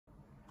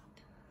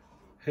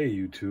Hey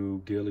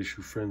YouTube,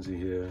 Dailyshoefrenzy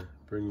here,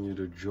 bringing you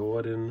the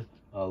Jordan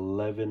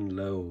 11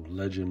 Low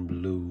Legend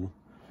Blue.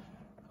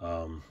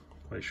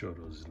 Quite sure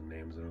those are the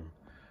names of them.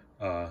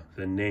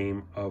 The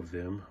name of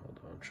them. Hold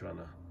on, I'm trying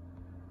to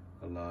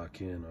lock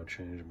in or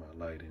change my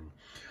lighting.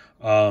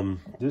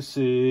 This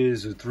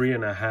is a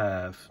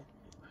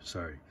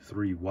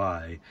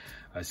 3Y.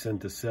 I sent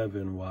the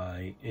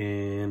 7Y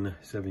in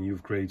 7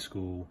 youth grade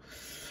school.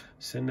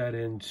 Send that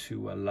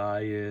into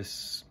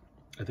Elias.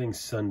 I think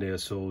Sunday I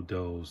sold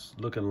those,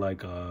 looking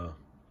like I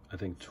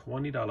think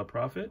 $20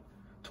 profit,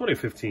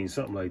 2015,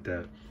 something like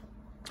that.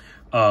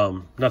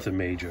 Nothing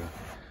major.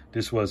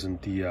 This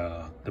wasn't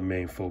the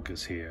main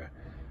focus here.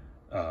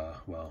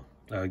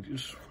 Did I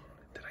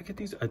get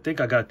these? I think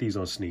I got these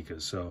on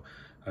sneakers, so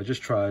I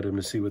just tried them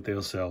to see what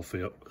they'll sell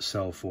for.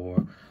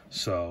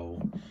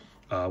 So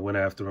I went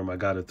after them. I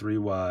got a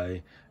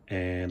 3Y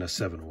and a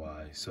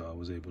 7Y, so I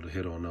was able to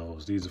hit on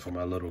those. These are for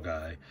my little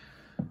guy.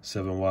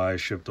 7Y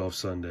shipped off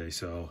Sunday,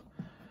 so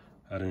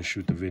I didn't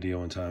shoot the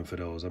video in time for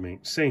those. I mean,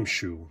 same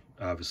shoe,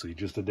 obviously,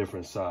 just a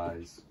different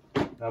size.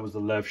 That was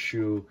the left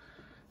shoe.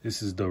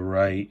 This is the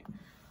right.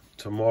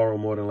 Tomorrow,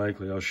 more than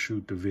likely, I'll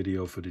shoot the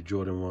video for the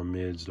Jordan 1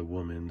 mids, the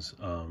women's.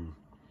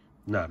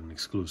 Not an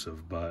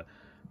exclusive, but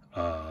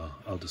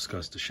I'll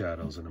discuss the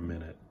shadows in a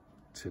minute.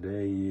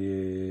 Today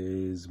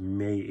is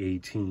May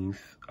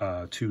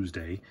 18th,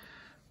 Tuesday.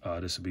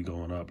 This will be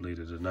going up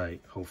later tonight,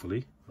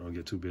 hopefully. I don't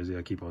get too busy.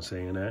 I keep on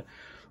saying that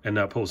and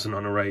not posting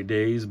on the right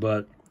days,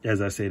 but as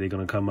I say, they're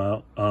going to come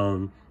out.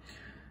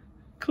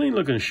 Clean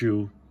looking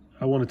shoe.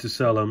 I wanted to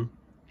sell them.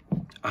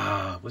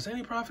 Was there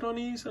any profit on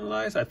these,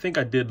 Elias? I think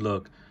I did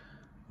look.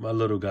 My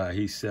little guy,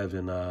 he's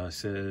 7,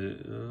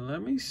 said,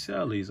 let me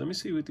sell these. Let me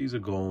see what these are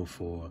going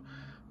for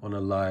on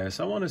Elias.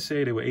 I want to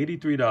say they were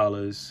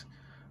 $83.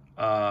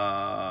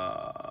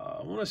 I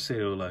want to say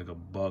they were like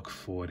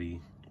 $140.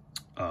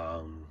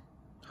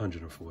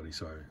 140,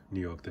 sorry, New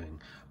York thing.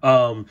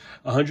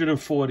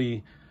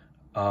 140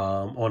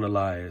 on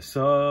Elias.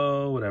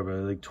 So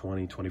whatever, like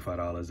 $20,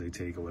 $25 they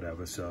take or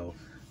whatever. So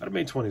I'd have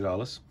made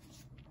 $20.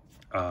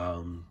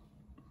 No,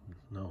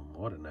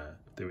 more than that.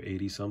 They were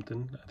 80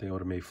 something. I think I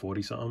would have made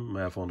 40 something.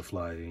 Math on the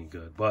fly ain't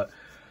good, but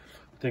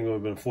I think it would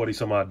have been 40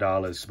 some odd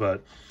dollars.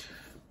 But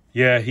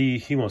yeah,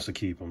 he wants to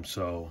keep them,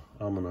 so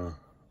I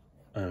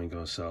ain't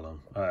gonna sell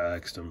them. I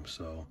asked him,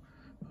 so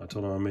I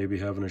told him I may be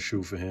having a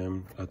shoe for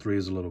him. A 3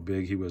 is a little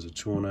big. He wears a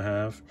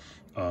 2.5.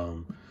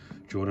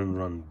 Jordan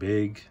runs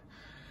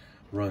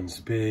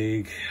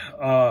big.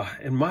 And I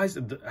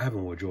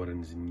haven't worn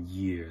Jordans in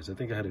years. I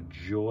think I had a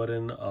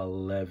Jordan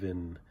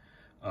 11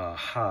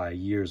 high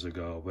years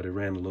ago, but it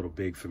ran a little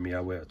big for me. I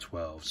wear a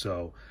 12.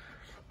 So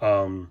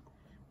the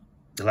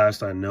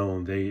last I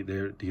known,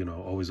 they're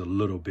always a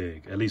little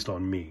big, at least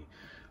on me.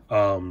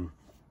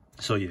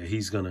 So yeah,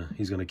 he's gonna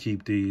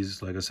keep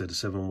these. Like I said, the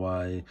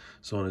 7Y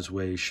is on its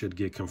way, should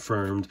get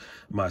confirmed.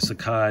 My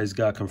Sakai's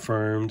got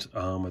confirmed.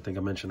 I think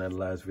I mentioned that in the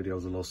last video. I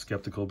was a little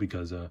skeptical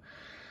because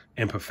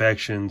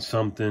imperfection,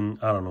 something.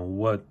 I don't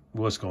know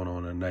what's going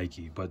on at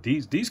Nike. But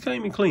these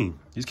came in clean.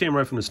 These came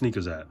right from the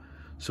sneakers app.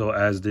 So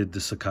as did the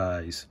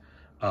Sakai's.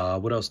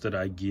 What else did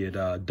I get?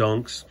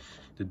 Dunks.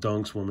 The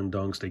Dunks, women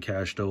Dunks, they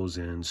cashed those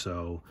in.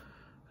 So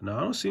now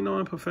I don't see no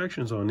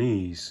imperfections on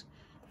these.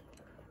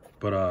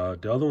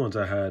 But the other ones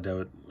I had,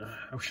 I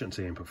shouldn't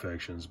say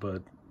imperfections,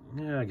 but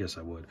yeah, I guess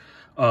I would.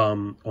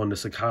 On the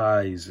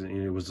Sakai's,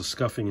 it was the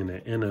scuffing in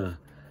the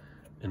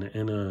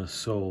inner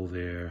sole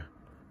there.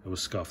 It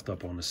was scuffed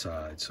up on the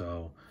side.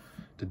 So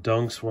the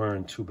Dunks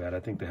weren't too bad. I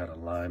think they had a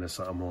line or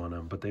something on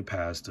them, but they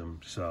passed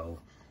them. So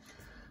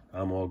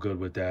I'm all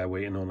good with that.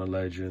 Waiting on the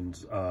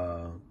Legends,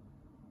 the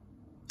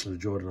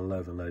Jordan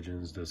 11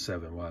 Legends, the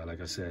 7Y, like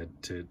I said,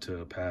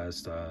 to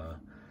pass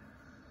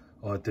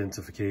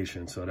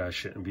authentication, so that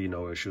shouldn't be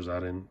no issues. I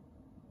don't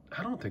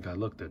think I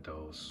looked at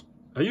those.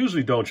 I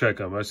usually don't check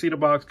them. I see the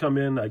box come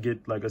in, I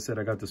get, like I said,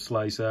 I got the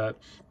Slice app,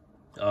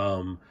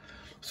 so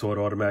it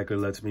automatically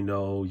lets me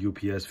know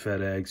UPS,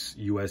 FedEx,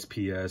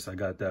 USPS. I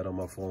got that on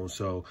my phone,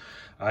 so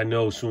I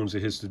know as soon as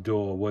it hits the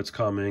door what's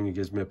coming. It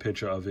gives me a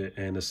picture of it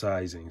and the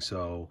sizing.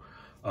 So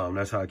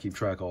that's how I keep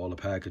track of all the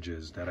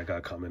packages that I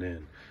got coming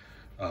in.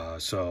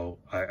 So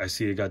I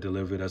see it got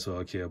delivered. That's all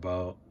I care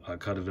about. I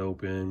cut it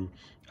open.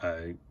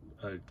 I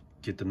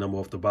get the number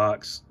off the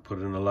box, put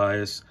it in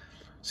Elias,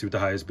 see what the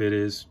highest bid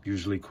is.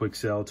 Usually quick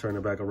sell, turn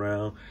it back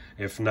around.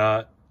 If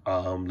not,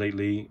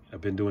 lately I've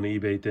been doing the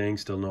eBay thing,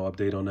 still no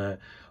update on that.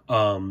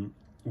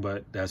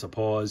 But that's a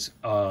pause.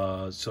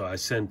 So I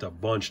sent a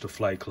bunch to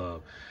Flight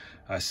Club.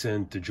 I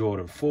sent the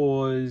Jordan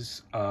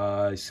 4s.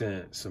 I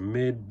sent some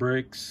mid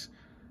bricks,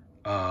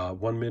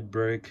 1 mid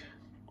brick.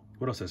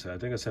 What else I sent? I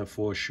think I sent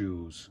 4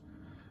 shoes.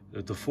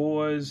 The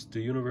 4s,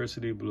 the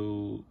University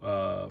Blue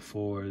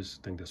 4s,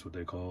 I think that's what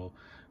they call.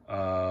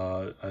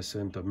 I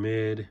sent a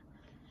mid.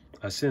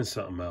 I sent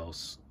something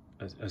else.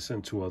 I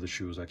sent 2 other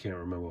shoes. I can't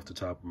remember off the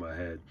top of my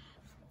head.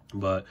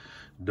 But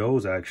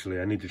those, actually,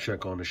 I need to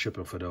check on the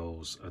shipping for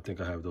those. I think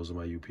I have those in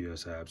my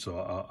UPS app, so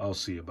I'll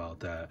see about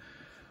that.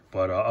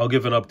 But I'll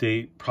give an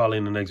update probably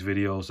in the next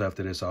videos.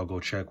 After this, I'll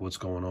go check what's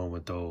going on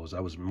with those. I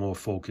was more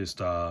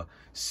focused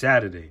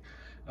Saturday.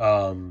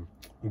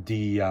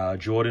 The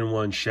Jordan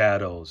 1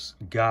 Shadows,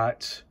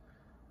 got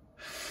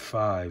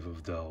 5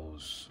 of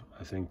those.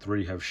 I think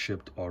 3 have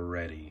shipped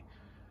already.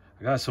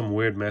 I got some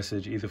weird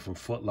message either from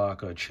Foot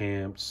Locker or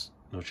Champs.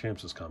 No,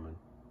 Champs is coming.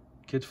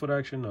 Kids Foot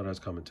Action? No, that's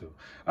coming too.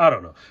 I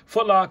don't know.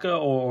 Foot Locker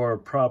or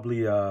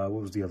probably, what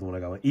was the other one I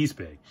got? East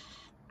Bay.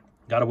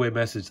 Got a weird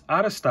message.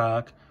 Out of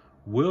stock.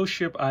 Will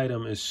ship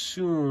item as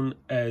soon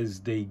as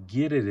they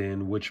get it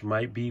in, which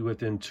might be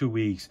within 2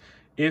 weeks.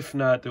 If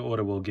not, the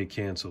order will get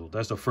canceled.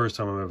 That's the first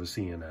time I'm ever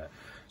seeing that.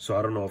 So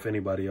I don't know if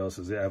anybody else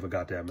has ever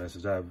got that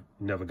message. I've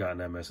never gotten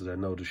that message. I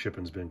know the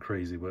shipping's been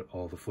crazy with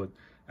all the foot,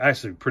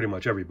 actually pretty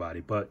much everybody,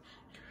 but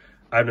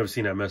I've never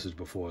seen that message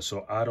before.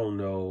 So I don't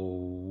know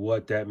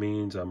what that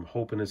means. I'm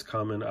hoping it's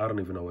coming. I don't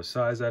even know what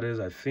size that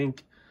is. I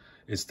think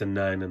it's the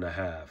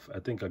 9.5. I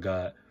think I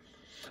got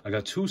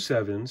 2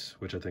 7s,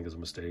 which I think is a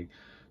mistake.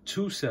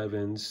 2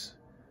 7s,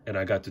 and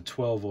I got the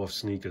 12 off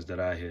sneakers that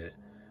I hit.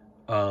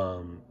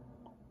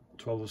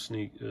 12 off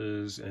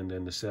sneakers, and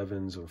then the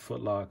 7s of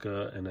Foot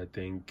Locker, and I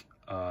think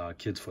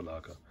Kids Foot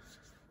Locker,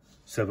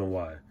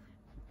 7Y,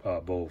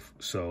 both.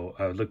 So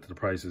I looked at the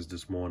prices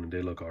this morning.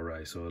 They look all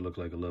right. So it looked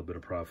like a little bit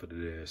of profit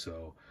there.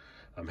 So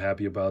I'm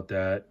happy about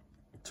that.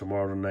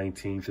 Tomorrow, the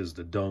 19th, is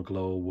the Dunk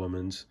Low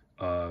Women's,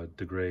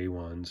 the gray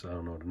ones. I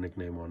don't know the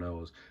nickname on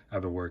those.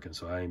 I've been working,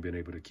 so I ain't been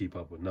able to keep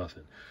up with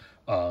nothing.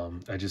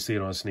 I just see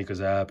it on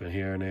Sneakers app and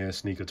here and there,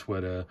 Sneaker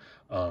Twitter,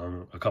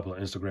 a couple of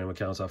Instagram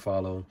accounts I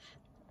follow.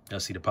 I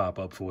see the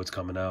pop-up for what's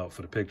coming out,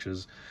 for the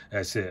pictures.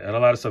 That's it. And a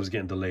lot of stuff is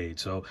getting delayed.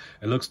 So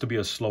it looks to be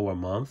a slower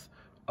month.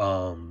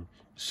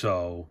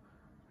 So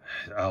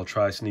I'll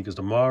try sneakers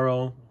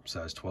tomorrow.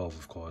 Size 12,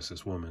 of course.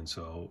 It's women,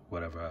 so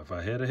whatever. If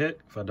I hit, I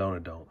hit. If I don't, I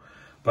don't.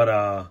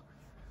 But,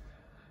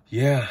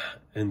 yeah,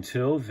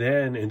 until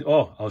then. And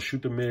I'll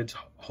shoot the mids.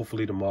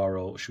 Hopefully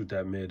tomorrow, shoot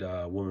that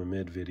woman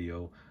mid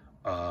video.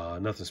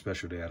 Nothing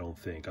special there, I don't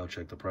think. I'll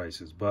check the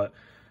prices. But,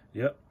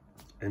 yep,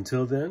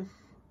 until then,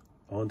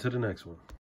 on to the next one.